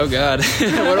Oh God,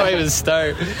 where do I even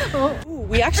start?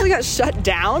 We actually got shut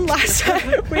down last time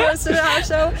we hosted a house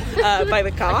show by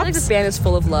the cops. I feel like this band is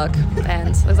full of luck,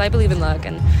 and because I believe in luck,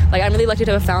 and like I'm really lucky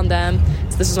to have found them.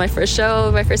 So this was my first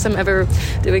show, my first time ever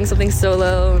doing something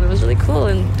solo, and it was really cool.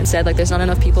 And instead, like there's not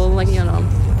enough people, like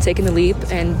taking the leap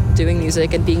and doing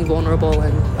music and being vulnerable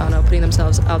and I don't know, putting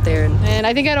themselves out there. And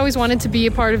I think I'd always wanted to be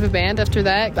a part of a band. After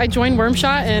that, I joined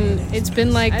Wormshot, and it's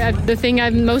been like the thing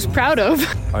I'm most proud of.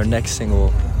 Our next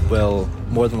single will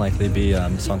more than likely be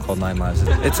a song called 9 Lives.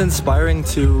 It's inspiring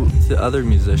to other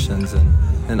musicians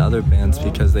and other bands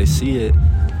because they see it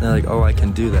and they're like, oh, I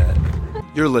can do that.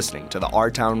 You're listening to the Our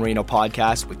Town Reno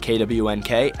podcast with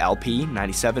KWNK LP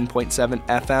 97.7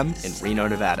 FM in Reno,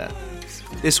 Nevada.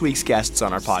 This week's guests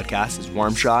on our podcast is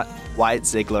Wormshot, Wyatt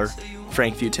Ziegler,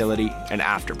 Frank Futility, and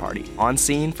Aftrprty, on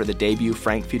scene for the debut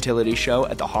Frank Futility show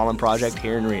at the Holland Project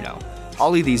here in Reno.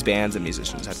 All of these bands and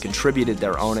musicians have contributed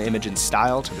their own image and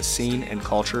style to the scene and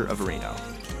culture of Reno.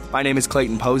 My name is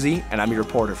Clayton Posey, and I'm your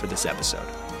reporter for this episode.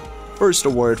 First,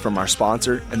 a word from our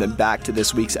sponsor, and then back to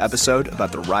this week's episode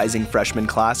about the rising freshman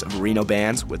class of Reno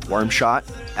bands with Wormshot,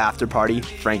 Aftrprty,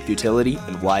 Frank Futility,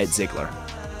 and Wyatt Ziegler.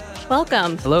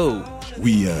 Welcome. Hello.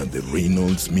 We are the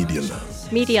Reynolds Media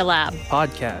Lab. Media Lab.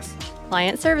 Podcast.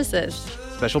 Client services.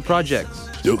 Special projects.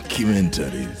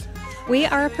 Documentaries. We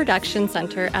are a production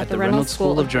center at the Reynolds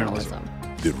School of Journalism.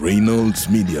 The Reynolds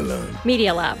Media Lab.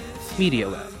 Media Lab. Media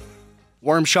Lab.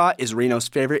 Wormshot is Reno's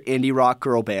favorite indie rock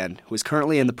girl band who is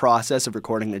currently in the process of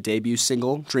recording their debut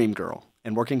single, Dream Girl,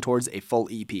 and working towards a full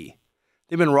EP.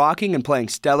 They've been rocking and playing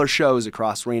stellar shows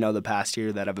across Reno the past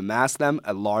year that have amassed them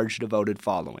a large devoted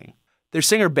following. Their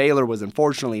singer Baylor was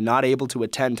unfortunately not able to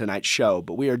attend tonight's show,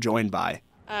 but we are joined by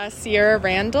Sierra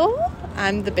Randall.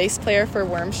 I'm the bass player for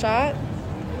Wormshot.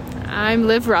 I'm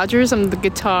Liv Rogers. I'm the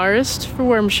guitarist for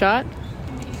Wormshot.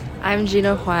 I'm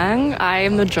Gina Huang. I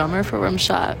am the drummer for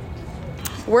Wormshot.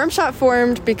 Wormshot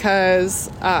formed because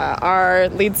our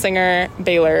lead singer,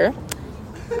 Baylor,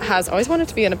 has always wanted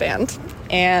to be in a band.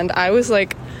 And I was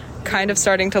like kind of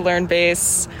starting to learn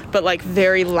bass, but like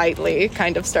very lightly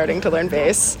kind of starting to learn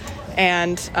bass.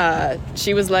 And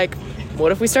she was like,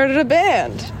 what if we started a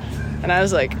band? And I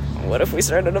was like, what if we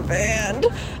started a band?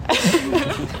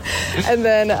 And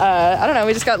then, I don't know,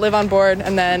 we just got Liv on board.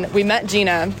 And then we met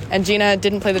Gina, and Gina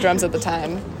didn't play the drums at the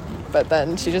time. But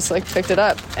then she just like picked it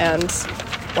up, and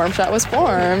Wormshot was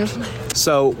formed.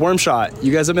 So, Wormshot,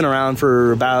 you guys have been around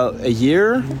for about a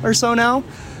year or so now.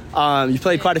 You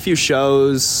played quite a few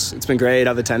shows. It's been great.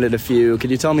 I've attended a few.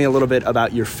 Could you tell me a little bit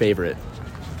about your favorite?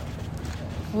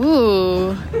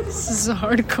 Ooh, this is a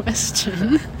hard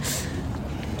question.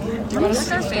 Our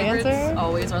favorite's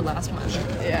always our last one.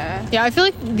 Yeah. Yeah, I feel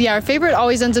like our favorite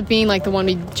always ends up being like the one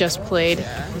we just played.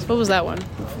 What was that one?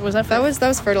 Was that That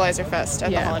was Fertilizer Fest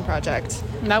at the Holland Project.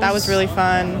 That was really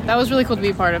fun. That was really cool to be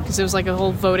a part of because it was like a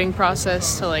whole voting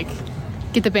process to like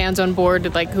get the bands on board to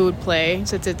like who would play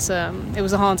since it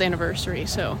was the Holland's anniversary.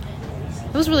 So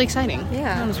it was really exciting.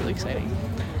 Yeah, that was really exciting.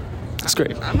 That's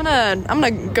great. I'm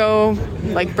gonna go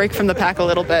like break from the pack a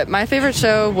little bit. My favorite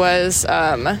show was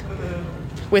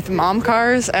with mom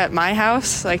cars at my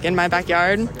house, like in my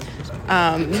backyard.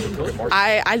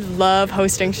 I love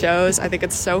hosting shows. I think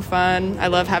it's so fun. I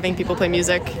love having people play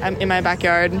music in my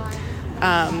backyard.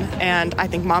 And I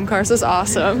think mom cars is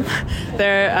awesome.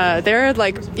 They're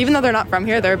like, even though they're not from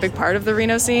here, they're a big part of the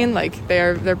Reno scene. Like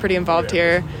they're pretty involved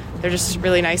here. They're just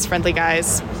really nice, friendly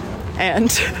guys. And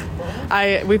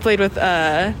we played with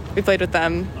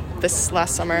them this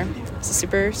last summer. It's a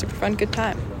super, super fun, good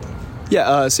time.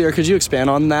 Yeah, Sierra, could you expand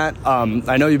on that?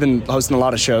 I know you've been hosting a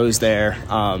lot of shows there.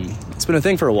 It's been a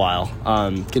thing for a while.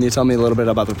 Can you tell me a little bit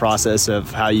about the process of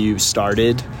how you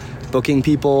started booking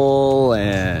people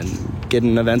and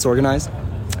getting events organized?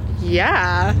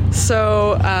 Yeah.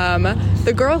 So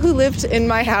the girl who lived in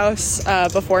my house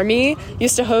before me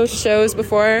used to host shows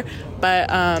before,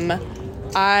 but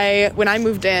when I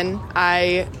moved in,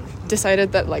 I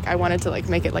decided that like I wanted to like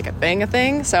make it like a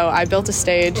thing. So I built a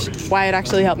stage. Wyatt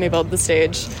actually helped me build the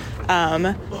stage.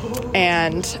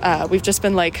 And we've just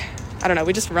been like, I don't know,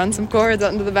 we just run some chords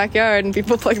out into the backyard and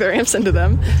people plug their amps into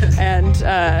them. And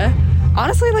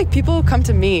honestly, like people come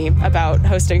to me about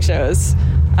hosting shows.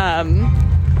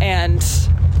 And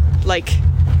like,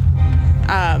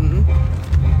 I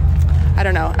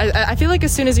don't know. I feel like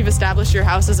as soon as you've established your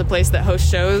house as a place that hosts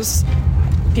shows,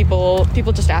 people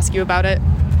just ask you about it.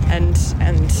 And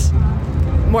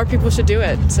more people should do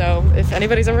it. So if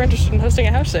anybody's ever interested in hosting a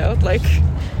house show, like...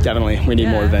 Definitely. We need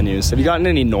more venues. Have you gotten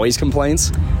any noise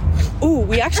complaints?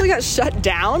 We actually got shut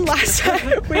down last time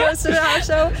we hosted a house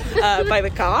show by the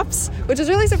cops, which is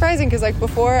really surprising because like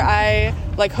before I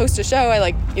like host a show, I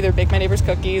like either bake my neighbors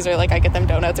cookies or like I get them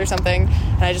donuts or something,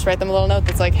 and I just write them a little note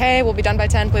that's like, hey, we'll be done by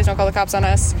 10, please don't call the cops on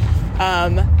us.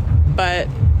 But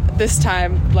this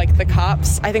time, like the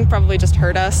cops, I think probably just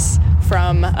heard us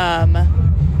from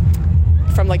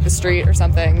like the street or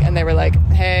something, and they were like,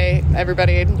 hey,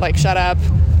 everybody, like shut up.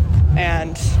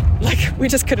 And like we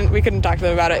couldn't talk to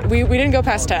them about it. We didn't go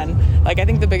past 10. Like I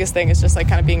think the biggest thing is just like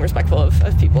kind of being respectful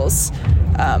of people's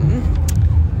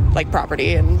like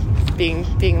property and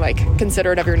being like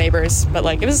considerate of your neighbors. But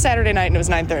like it was a Saturday night and it was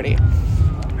 9:30.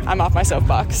 I'm off my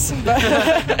soapbox.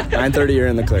 9:30, you're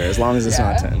in the clear, as long as it's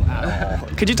not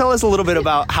 10. Could you tell us a little bit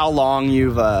about how long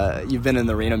you've been in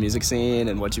the Reno music scene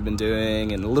and what you've been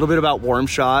doing, and a little bit about Warm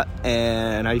Shot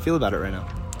and how you feel about it right now?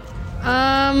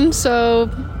 So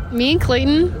me and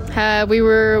Clayton,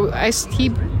 he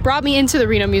brought me into the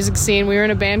Reno music scene. We were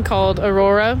in a band called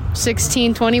Aurora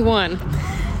 1621.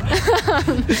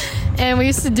 And we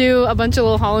used to do a bunch of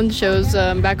little Holland shows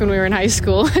back when we were in high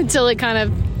school until it kind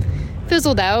of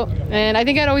fizzled out. And I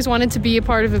think I'd always wanted to be a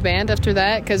part of a band after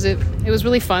that because it was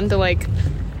really fun to like,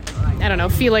 I don't know,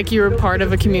 feel like you were part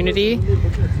of a community.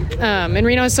 And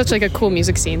Reno is such like a cool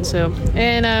music scene. So,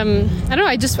 and I don't know,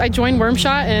 I joined Warm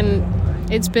Shot and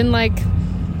it's been like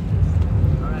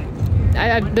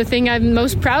the thing I'm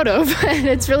most proud of. And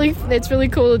it's really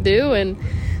cool to do, and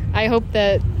I hope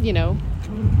that, you know,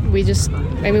 we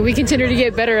continue to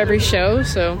get better every show,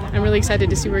 so I'm really excited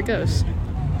to see where it goes.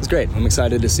 It's great. I'm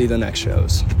excited to see the next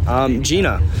shows.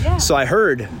 Gina, so I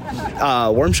heard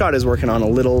Warm Shot is working on a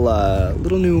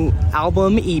little new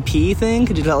album EP thing.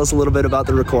 Could you tell us a little bit about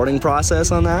the recording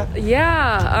process on that?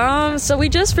 Yeah. So we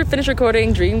just finished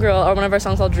recording Dream Girl, or one of our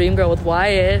songs called Dream Girl with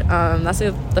Wyatt. That's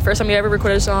the first time we ever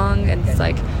recorded a song, and it's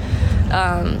like,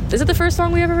 is it the first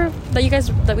song that you guys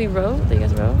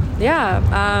wrote?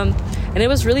 Yeah. And it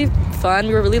was really fun.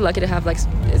 We were really lucky to have like,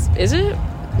 is it?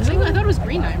 I thought it was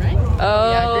Green Night, right?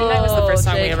 Oh, yeah, Green Night was the first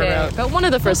song we ever wrote. But one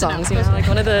of the first songs, you know, like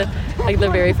one of the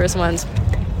very first ones.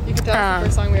 You can tell it's the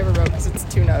first song we ever wrote because it's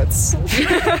 2 notes.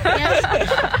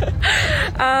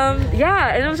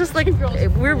 Yeah, and it was just like I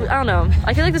don't know.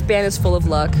 I feel like this band is full of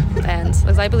luck, and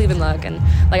because I believe in luck, and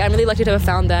like I'm really lucky to have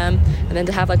found them, and then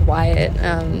to have like Wyatt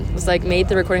was like made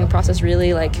the recording process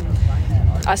really like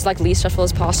us like least stressful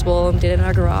as possible, and did it in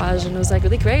our garage, and it was like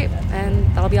really great, and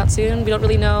that'll be out soon. We don't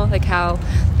really know like how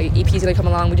like EP is gonna come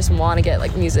along. We just want to get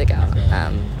like music out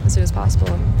as soon as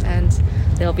possible, and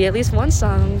there'll be at least one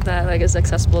song that like is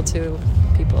accessible to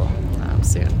people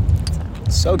soon.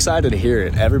 So excited to hear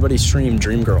it. Everybody stream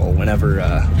Dream Girl whenever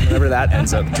that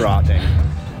ends up dropping.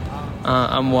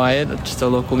 I'm Wyatt, just a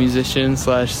local musician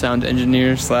 / sound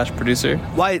engineer / producer.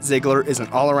 Wyatt Ziegler is an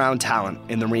all-around talent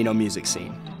in the Reno music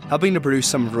scene, helping to produce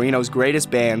some of Reno's greatest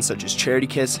bands such as Charity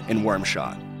Kiss and Worm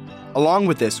Shot. Along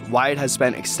with this, Wyatt has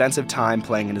spent extensive time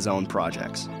playing in his own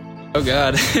projects. Oh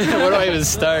God, where do I even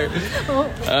start?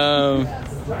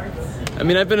 I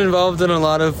mean, I've been involved in a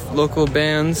lot of local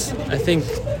bands. I think,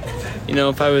 you know,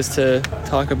 if I was to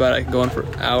talk about it, I could go on for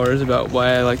hours about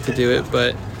why I like to do it,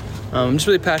 but I'm just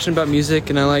really passionate about music,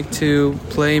 and I like to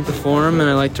play and perform, and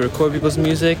I like to record people's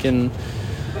music, and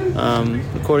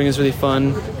recording is really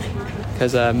fun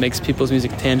because it makes people's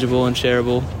music tangible and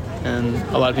shareable, and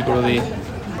a lot of people really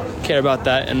care about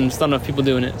that, and there's not enough people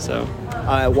doing it, so.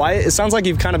 Wyatt, it sounds like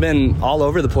you've kind of been all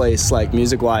over the place, like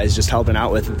music-wise, just helping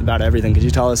out with about everything. Could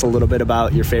you tell us a little bit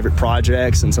about your favorite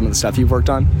projects and some of the stuff you've worked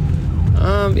on?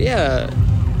 Yeah,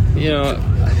 you know,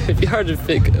 it'd be hard to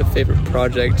pick a favorite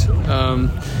project.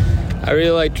 I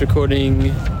really liked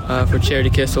recording for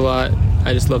Charity Kiss a lot.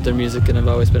 I just love their music, and I've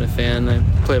always been a fan. I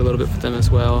played a little bit for them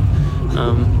as well.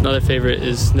 Another favorite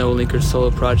is Noah Linker's solo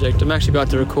project. I'm actually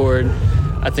about to record,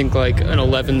 I think, like an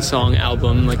 11-song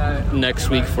album like next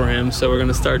week for him, so we're going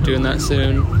to start doing that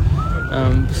soon.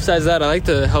 Besides that, I like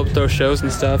to help throw shows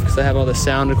and stuff because I have all the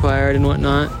sound required and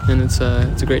whatnot, and it's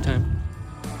a great time.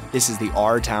 This is the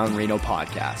Our Town Reno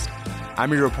podcast.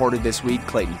 I'm your reporter this week,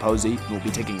 Clayton Posey, and we'll be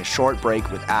taking a short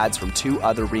break with ads from 2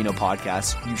 other Reno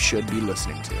podcasts you should be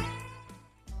listening to.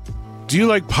 Do you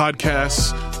like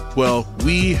podcasts? Well,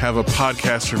 we have a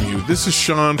podcast from you. This is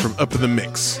Sean from Up in the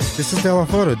Mix. This is Della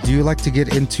Foto. Do you like to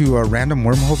get into random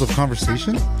wormholes of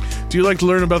conversation? Do you like to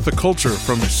learn about the culture,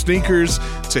 from sneakers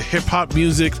to hip-hop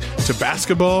music to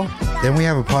basketball? Then we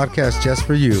have a podcast just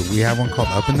for you. We have one called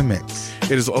Up in the Mix.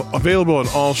 It is available on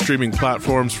all streaming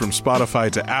platforms from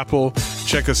Spotify to Apple.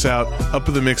 Check us out,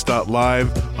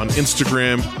 upinthemix.live, on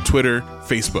Instagram, Twitter,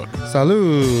 Facebook.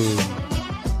 Salud!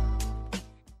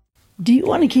 Do you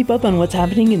want to keep up on what's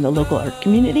happening in the local art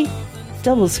community?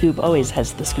 Double Scoop always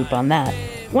has the scoop on that.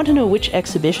 Want to know which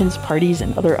exhibitions, parties,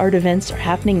 and other art events are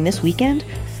happening this weekend?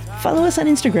 Follow us on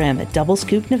Instagram at Double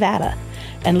Scoop Nevada,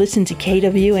 and listen to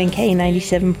KWNK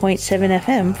 97.7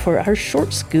 FM for our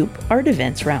Short Scoop Art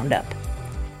Events Roundup.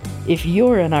 If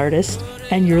you're an artist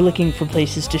and you're looking for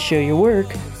places to show your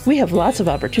work, we have lots of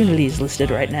opportunities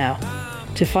listed right now.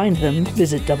 To find them,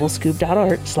 visit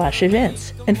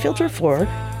doublescoop.art/events and filter for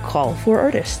Call for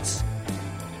Artists.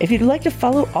 If you'd like to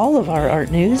follow all of our art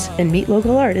news and meet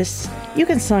local artists, you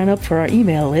can sign up for our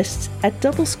email lists at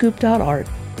doublescoop.art.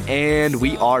 And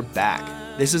we are back.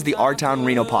 This is the Our Town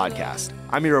Reno podcast.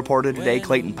 I'm your reporter today,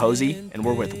 Clayton Posey, and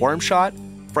we're with Wormshot,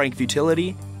 Frank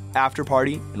Futility,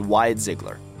 Aftrprty, and Wyatt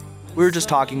Ziegler. We were just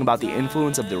talking about the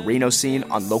influence of the Reno scene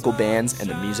on local bands and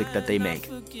the music that they make.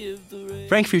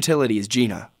 Frank Futility is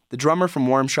Gina, the drummer from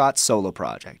Wormshot's solo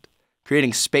project,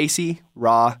 creating spacey,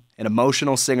 raw, and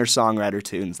emotional singer-songwriter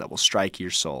tunes that will strike your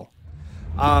soul.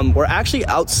 We're actually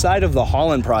outside of the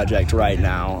Holland Project right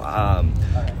now.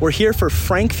 We're here for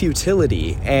Frank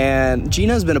Futility, and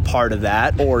Gina's been a part of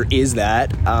that, or is that.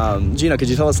 Gina, could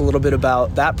you tell us a little bit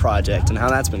about that project and how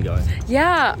that's been going?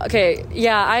 Yeah, okay.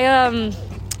 Yeah,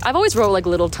 I've always wrote like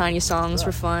little tiny songs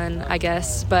for fun, I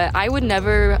guess, but I would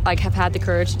never like have had the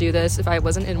courage to do this if I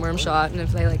wasn't in Wormshot and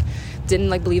if they like didn't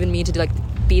like believe in me to like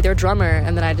be their drummer,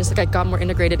 and then I just like I got more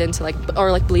integrated into like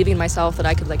or like believing in myself that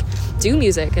I could like do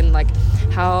music and like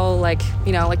how like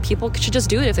you know like people should just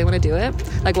do it if they want to do it.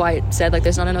 Like Wyatt said, like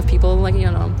there's not enough people like you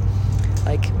know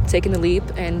like taking the leap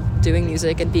and doing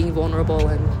music and being vulnerable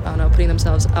and I don't know putting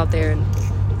themselves out there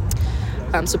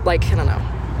and so like I don't know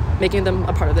making them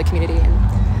a part of the community.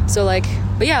 And so like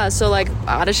but yeah so like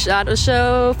at a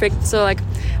show so like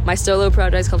my solo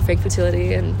project is called Frank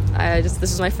Futility, and this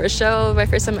was my first show, my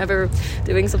first time ever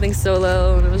doing something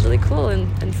solo, and it was really cool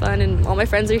and fun, and all my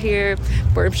friends are here,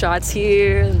 Wormshot's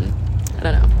here, and I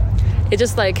don't know. It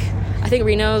just like, I think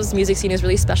Reno's music scene is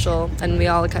really special, and we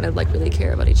all kind of like really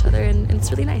care about each other, and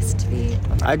it's really nice to be.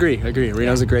 I agree.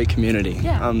 Reno's a great community.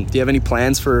 Yeah. Do you have any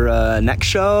plans for next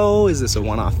show? Is this a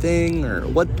one-off thing, or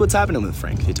what's happening with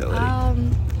Frank Futility?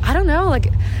 I don't know, like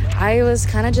I was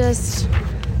kind of just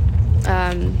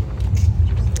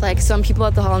like some people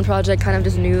at the Holland Project kind of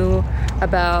just knew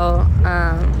about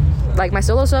like my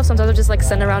solo stuff. Sometimes I just like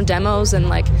send around demos and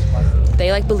like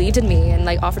they like believed in me and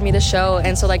like offered me the show,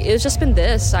 and so like it's just been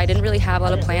this. I didn't really have a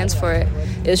lot of plans for it.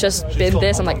 It's just been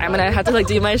this. I'm like I'm gonna have to like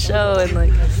do my show, and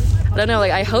like I don't know,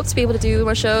 like I hope to be able to do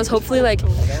more shows, hopefully like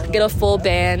get a full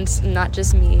band, not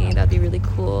just me. That'd be really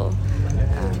cool.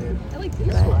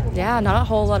 But yeah, not a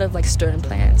whole lot of like stern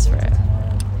plans for it.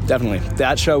 Definitely.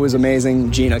 That show was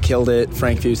amazing. Gina killed it.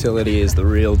 Frank Futility is the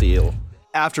real deal.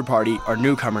 Aftrprty are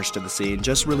newcomers to the scene,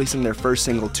 just releasing their first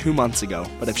single 2 months ago,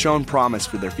 but have shown promise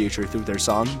for their future through their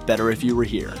song, Better If You Were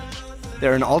Here.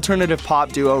 They're an alternative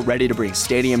pop duo ready to bring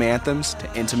stadium anthems to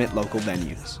intimate local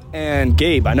venues. And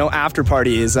Gabe, I know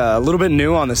Aftrprty is a little bit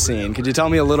new on the scene. Could you tell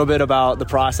me a little bit about the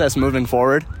process moving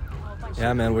forward?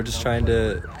 Yeah, man, we're just trying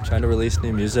to release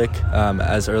new music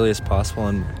as early as possible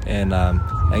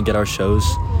and get our shows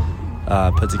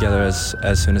put together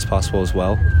as soon as possible as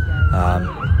well.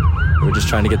 We're just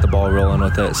trying to get the ball rolling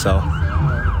with it. So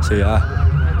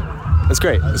yeah, that's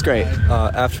great.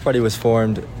 Aftrprty was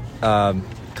formed a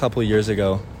couple years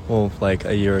ago. Well, like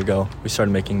a year ago, we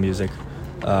started making music.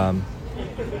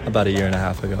 About a year and a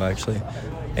half ago, actually,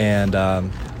 and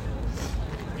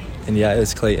yeah, it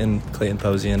was Clayton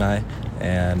Posey and I,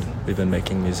 and we've been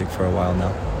making music for a while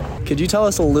now. Could you tell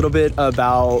us a little bit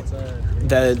about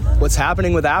what's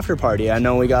happening with Aftrprty? I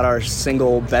know we got our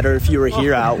single Better If You Were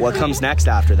Here out. What comes next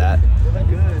after that?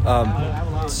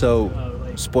 So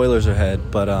spoilers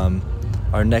ahead, but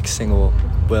our next single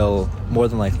will more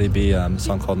than likely be a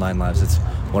song called 9 Lives. It's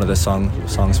one of the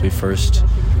songs we first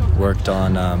worked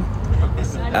on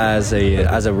as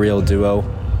a real duo.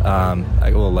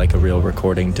 Like a real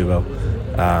recording duo,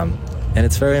 and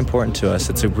it's very important to us.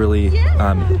 It's a really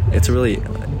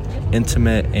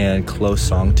intimate and close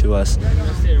song to us.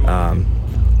 I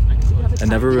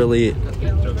never really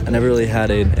had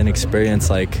an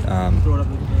experience like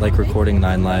recording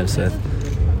 9 Lives with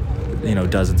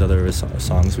dozens of other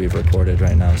songs we've recorded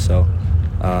right now. So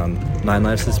 9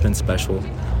 Lives has been special.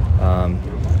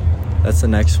 That's the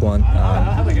next one.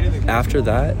 After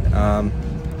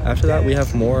that, we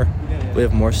have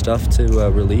more stuff to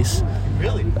release.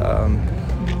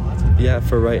 Yeah,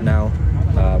 for right now,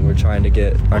 we're trying to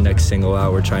get our next single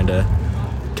out. We're trying to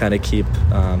kind of keep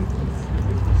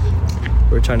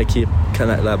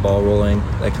that ball rolling,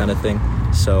 that kind of thing.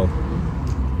 So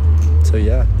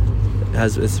yeah,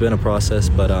 it's been a process,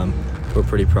 but we're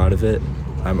pretty proud of it.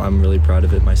 I'm really proud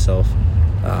of it myself.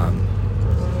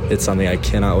 it's something I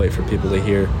cannot wait for people to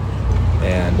hear.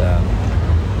 And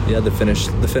the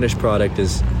finished product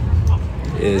is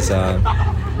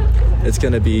it's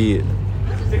going to be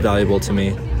valuable to me,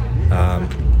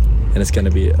 and it's going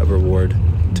to be a reward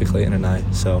to Clayton and I.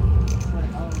 So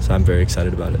I'm very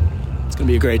excited about it. It's going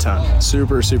to be a great time.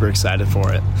 Super, super excited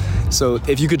for it. So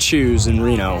if you could choose in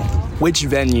Reno, which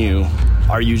venue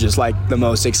are you just like the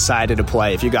most excited to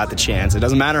play if you got the chance? It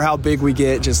doesn't matter how big we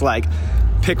get, just like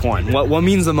pick one. What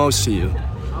means the most to you?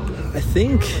 I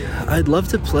think I'd love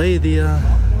to play the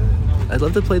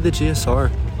GSR.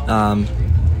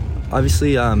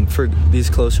 Obviously, for these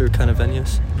closer kind of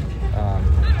venues.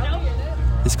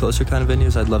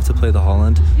 I'd love to play the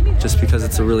Holland, just because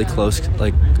it's a really close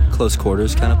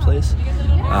quarters kind of place.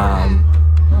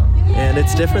 And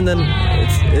it's different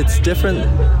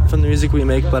from the music we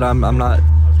make, but I'm not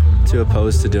too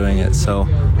opposed to doing it. So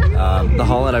the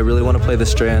Holland, I really want to play the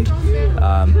Strand,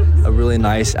 a really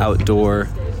nice outdoor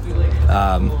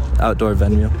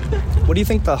venue. What do you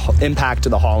think the impact of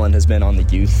the Holland has been on the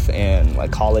youth and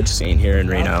like college scene here in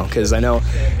Reno? Because I know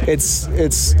it's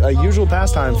a usual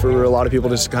pastime for a lot of people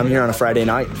to just come here on a Friday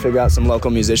night and figure out some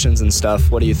local musicians and stuff.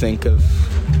 What do you think of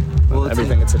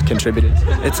everything it's contributed?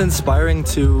 It's inspiring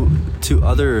to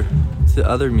other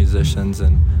musicians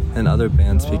and other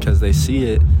bands, because they see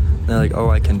it and they're like, oh,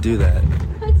 I can do that.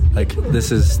 Like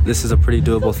this is a pretty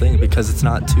doable thing, because it's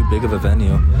not too big of a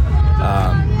venue.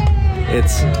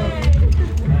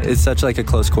 It's such like a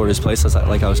close quarters place,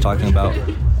 like I was talking about.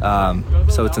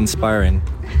 So it's inspiring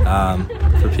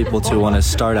for people to want to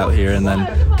start out here and then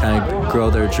kind of grow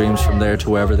their dreams from there to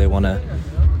wherever they want to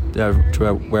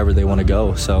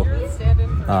go. So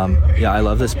I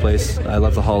love this place. I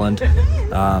love the Holland.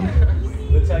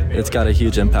 It's got a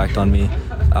huge impact on me.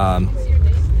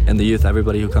 And the youth,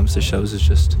 everybody who comes to shows is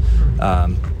just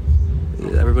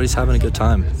everybody's having a good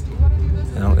time.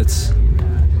 You know, it's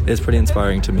pretty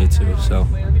inspiring to me too. So,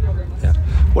 yeah.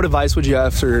 What advice would you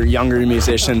have for younger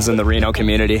musicians in the Reno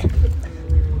community?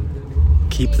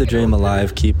 Keep the dream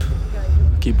alive. Keep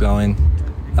going.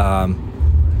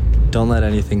 Don't let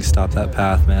anything stop that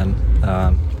path, man.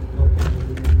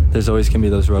 There's always gonna be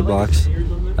those roadblocks,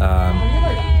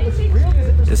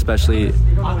 especially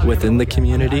within the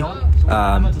community.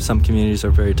 Some communities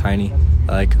are very tiny.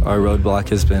 Like our roadblock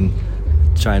has been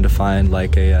trying to find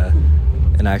like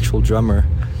an actual drummer.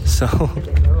 So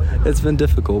it's been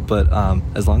difficult, but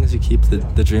as long as you keep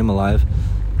the dream alive,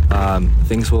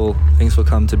 things will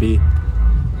come to be.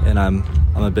 And I'm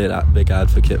a big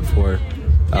advocate for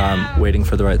waiting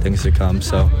for the right things to come.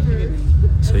 So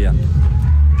yeah.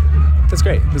 That's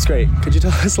great. Could you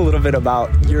tell us a little bit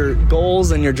about your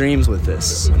goals and your dreams with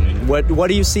this? I mean, what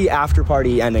do you see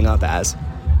Aftrprty ending up as?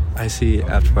 I see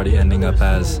Aftrprty ending up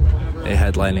as a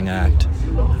headlining act.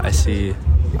 I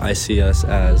see us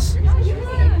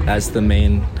as the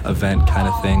main event kind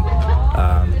of thing.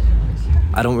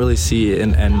 I don't really see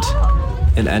an end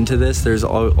to this. There's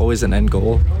always an end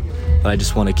goal, but I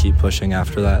just want to keep pushing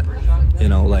after that. You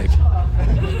know, like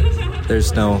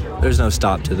there's no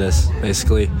stop to this.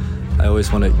 Basically, I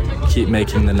always want to keep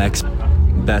making the next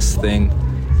best thing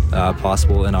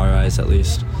possible in our eyes, at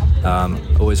least.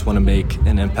 Always want to make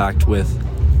an impact with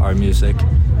our music,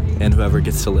 and whoever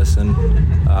gets to listen.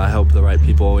 I hope the right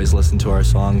people always listen to our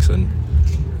songs, and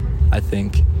I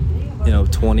think,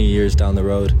 20 years down the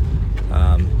road,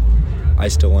 I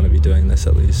still want to be doing this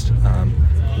at least. I'm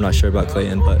not sure about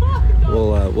Clayton, but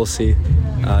we'll see.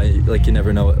 You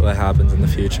never know what happens in the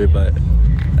future, but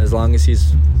as long as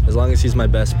he's my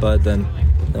best bud, then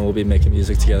we'll be making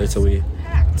music together till we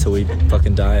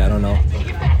fucking die. I don't know.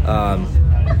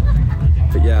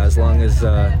 But yeah, as long as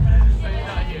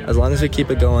we keep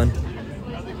it going,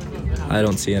 I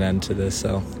don't see an end to this.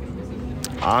 So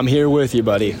I'm here with you,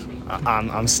 buddy.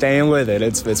 I'm staying with it.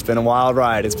 It's been a wild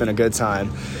ride. It's been a good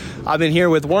time. I've been here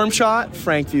with Wormshot,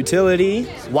 Frank Futility,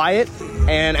 Wyatt,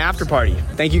 and Aftrprty.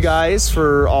 Thank you guys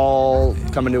for all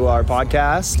coming to our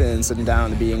podcast and sitting down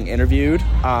and being interviewed.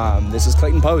 This is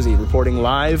Clayton Posey reporting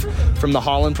live from the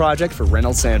Holland Project for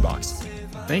Reynolds Sandbox.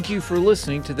 Thank you for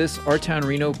listening to this Our Town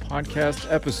Reno podcast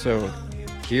episode.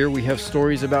 Here we have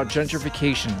stories about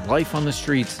gentrification, life on the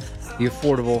streets, the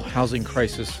affordable housing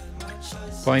crisis.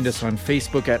 Find us on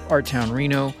Facebook at Our Town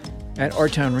Reno, at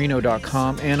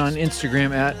ourtownreno.com, and on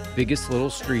Instagram at Biggest Little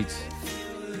Streets.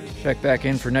 Check back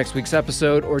in for next week's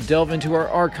episode or delve into our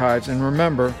archives, and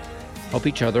remember, help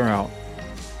each other out.